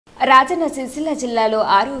రాజన్న సిరిసిల్ల జిల్లాలో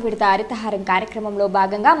 6వ విడత హరితహారం కార్యక్రమంలో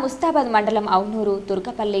భాగంగా ముస్తాబాద్ మండలం ఔనూరు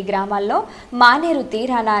తుర్కపల్లి గ్రామాల్లో మానేరు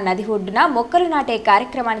తీరాన నది ఒడ్డున మొక్కలు నాటే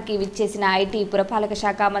కార్యక్రమానికి విచ్చేసిన ఐటీ పురపాలక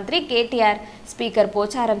శాఖ మంత్రి కేటీఆర్ స్పీకర్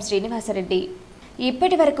పోచారం శ్రీనివాసరెడ్డి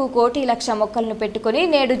ఇప్పటి వరకు 1,00,00,000 మొక్కలను పెట్టుకుని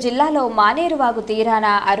నేడు జిల్లాలో మానేరువాగు తీరాన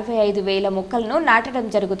 65,000 మొక్కలను నాటడం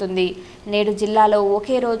జరుగుతుంది. నేడు జిల్లాలో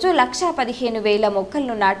ఒకే రోజు 1,15,000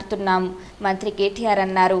 మొక్కలను నాటుతున్నాం మంత్రి కేటీఆర్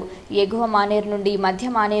అన్నారు. ఎగువ మానేరు నుండి మధ్య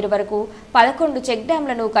మానేరు వరకు 11 చెక్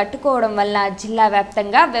డ్యాంలను కట్టుకోవడం వల్ల జిల్లా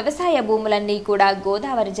వ్యాప్తంగా వ్యవసాయ భూములన్నీ కూడా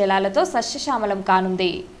గోదావరి జలాలతో సస్యశ్యామలం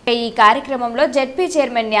కానుంది. ఈ కార్యక్రమంలో జెడ్పీ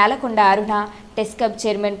చైర్మన్ న్యాలకొండ అరుణ, టెస్కబ్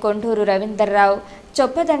చైర్మన్ కొండూరు రవీందర్రావు,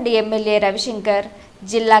 చొప్పదండి ఎమ్మెల్యే రవిశంకర్,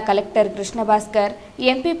 జిల్లా collector Krishna Bhaskar,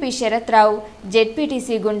 MPP Sarath Rao,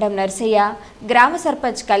 ZPTC గుండం నర్సయ్య, గ్రామ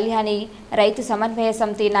సర్పంచ్ కళ్యాణి, రైతు సమన్వయ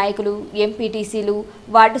సమితి నాయకులు, ఎంపీటీసీలు,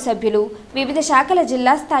 వార్డు సభ్యులు, వివిధ శాఖల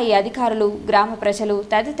జిల్లా స్థాయి అధికారులు, గ్రామ ప్రజలు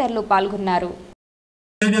తదితరులు పాల్గొన్నారు.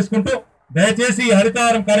 దయచేసి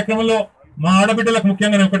హరితహారం కార్యక్రమంలో మా ఆడబిడ్డలకు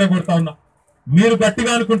ముఖ్యంగా ఒకటే కోరుతా ఉన్నా, మీరు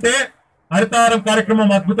గట్టిగా అనుకుంటే హరితహారం కార్యక్రమం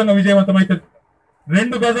అద్భుతంగా విజయవంతమవుతుంది.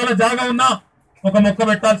 2 గజాల జాగా ఉన్నా ఒక మొక్క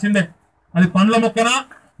పెట్టాల్సిందే. అది పండ్ల మొక్కనా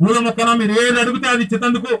పూల మొక్కనా మీరు ఏది అడిగితే అది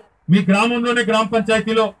ఇచ్చేందుకు మీ గ్రామంలోనే గ్రామ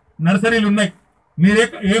పంచాయతీలో నర్సరీలు ఉన్నాయి. మీరు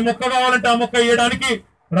ఏ మొక్క కావాలంటే ఆ మొక్క వేయడానికి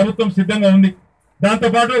ప్రభుత్వం సిద్ధంగా ఉంది.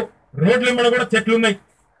 దాంతోపాటు రోడ్ల మీద కూడా చెట్లు ఉన్నాయి.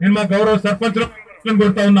 నేను మా గౌరవ సర్పంచ్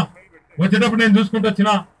కొడుతా ఉన్నా, వచ్చేటప్పుడు నేను చూసుకుంటూ వచ్చిన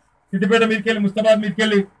సిద్దిపేట మీదకెళ్ళి, ముస్తాబాద్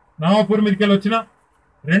మీదకెళ్ళి, నామపూర్ మీదకెళ్ళి వచ్చిన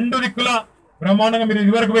 2 దిక్కుల బ్రహ్మాండంగా మీరు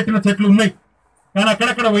ఇదివరకు పెట్టిన చెట్లు ఉన్నాయి, కానీ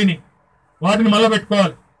అక్కడక్కడ పోయినాయి. వాటిని మళ్ళీ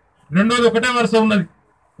పెట్టుకోవాలి. రెండోది ఒకటే వరుస ఉన్నది,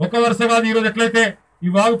 ఒక వరుస కాదు. ఈరోజు ఎట్లయితే ఈ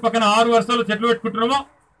వాగు పక్కన 6 వరుసల్లో చెట్లు పెట్టుకుంటున్నామో,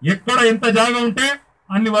 ఎక్కడ ఎంత జాగా ఉంటే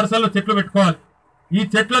అన్ని వరుసల్లో చెట్లు పెట్టుకోవాలి. ఈ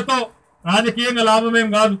చెట్లతో రాజకీయంగా లాభమేం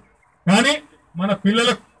కాదు, కానీ మన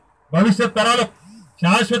పిల్లలకు, భవిష్యత్ తరాలకు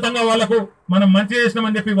శాశ్వతంగా వాళ్లకు మనం మంచి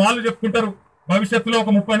చేసినామని చెప్పి వాళ్ళు చెప్పుకుంటారు. భవిష్యత్తులో ఒక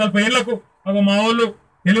 30-40 ఏళ్లకు మా వాళ్ళు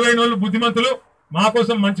తెలివైన వాళ్ళు, బుద్ధిమంతులు మా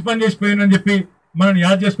కోసం మంచి పని చేసిపోయిందని చెప్పి మనం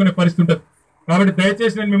యాద్ చేసుకునే పరిస్థితి ఉంటుంది. కాబట్టి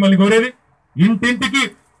దయచేసి నేను మిమ్మల్ని కోరేది, ఇంటింటికి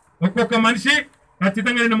ఒక్కొక్క మనిషి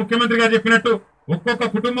ఖచ్చితంగా నేను ముఖ్యమంత్రి గారు చెప్పినట్టు ఒక్కొక్క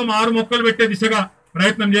కుటుంబం 6 మొక్కలు పెట్టే దిశగా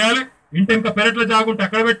ప్రయత్నం చేయాలి. ఇంటింక పెరట్ల జాగుంటే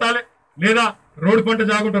అక్కడ పెట్టాలి, లేదా రోడ్డు పంట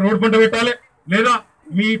జాగుంటే రోడ్డు పంట పెట్టాలి, లేదా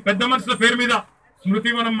మీ పెద్ద మనుషుల పేరు మీద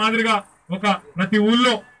స్మృతివనం మాదిరిగా ప్రతి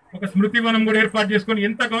ఊళ్ళో ఒక స్మృతివనం కూడా ఏర్పాటు చేసుకొని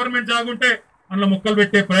ఎంత గవర్నమెంట్ జాగుంటే అందులో మొక్కలు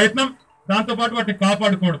పెట్టే ప్రయత్నం, దాంతోపాటు వాటిని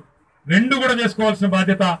కాపాడుకోవడం, 2 కూడా చేసుకోవాల్సిన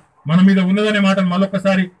బాధ్యత మన మీద ఉన్నదనే మాటను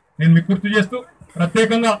మళ్ళొక్కసారి నేను మీకు గుర్తు చేస్తూ,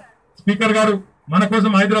 ప్రత్యేకంగా స్పీకర్ గారు మన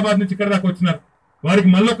కోసం హైదరాబాద్ నుంచి ఇక్కడ దాకా వచ్చినారు. వారికి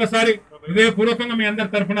మళ్ళొక్కసారి హృదయపూర్వకంగా మీ అందరి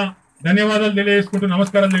తరఫున ధన్యవాదాలు తెలియజేసుకుంటూ,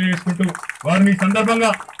 నమస్కారాలు తెలియజేసుకుంటూ, వారిని ఈ సందర్భంగా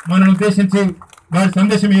మనల్ని ఉద్దేశించి వారి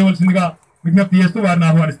సందేశం ఇవ్వవలసిందిగా విజ్ఞప్తి చేస్తూ వారిని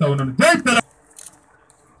ఆహ్వానిస్తా ఉన్నాను. జై తెలంగాణ.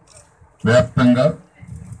 వ్యాప్తంగా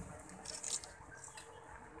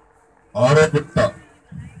 6వ విడత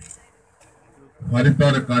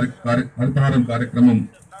హరితహారం కార్యక్రమం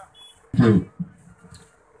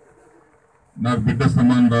నా బిడ్డ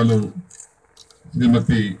సమానురాలు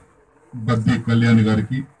శ్రీమతి బద్ది కళ్యాణి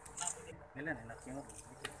గారికి,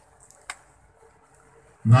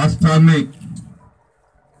 రాష్ట్రాన్ని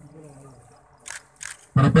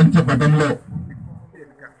ప్రపంచ పటంలో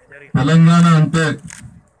తెలంగాణ అంటే,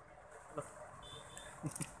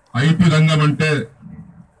 ఐటీ రంగం అంటే,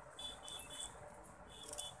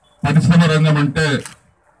 పరిశ్రమ రంగం అంటే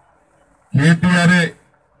కేటీఆర్ఏ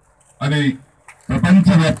అని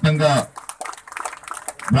ప్రపంచవ్యాప్తంగా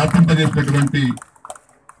వ్యాపింపజేసినటువంటి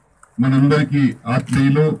మనందరికీ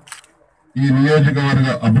ఆత్మీయులు, ఈ నియోజకవర్గ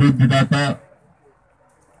అభివృద్ధి దాత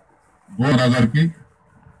గోరా గారికి,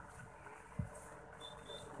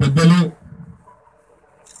 పెద్దలు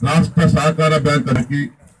రాష్ట్ర సహకార బ్యాంక్ గారికి,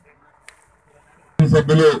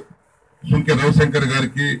 సభ్యులు సుంకె రవిశంకర్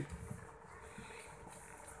గారికి,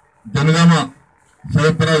 జనగామ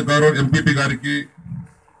శరత్రావు గారు ఎంపీపీ గారికి,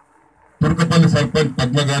 తుర్కపల్లి సర్పంచ్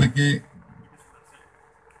పద్మ గారికి,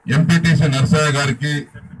 ఎంపీటీసీ నర్సయ్య గారికి,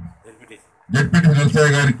 జెడ్పీటీసీ నర్సయ్య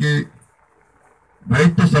గారికి,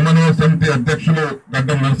 రైతు సమన్వయ సమితి అధ్యక్షులు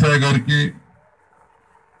గడ్డం నర్సయ్య గారికి,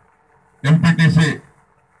 ఎంపీటీసీ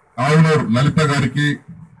ఆవునూరు లలిత గారికి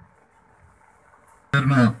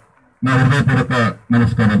నా హృదయపూర్వక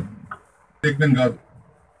నమస్కారం. యజ్ఞం కాదు,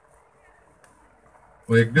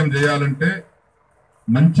 యజ్ఞం చేయాలంటే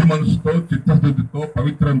మంచి మనసుతో, చిత్తశుద్ధితో,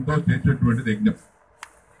 పవిత్రంతో చేసేటువంటిది యజ్ఞం.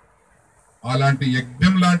 అలాంటి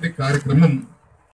యజ్ఞం లాంటి కార్యక్రమం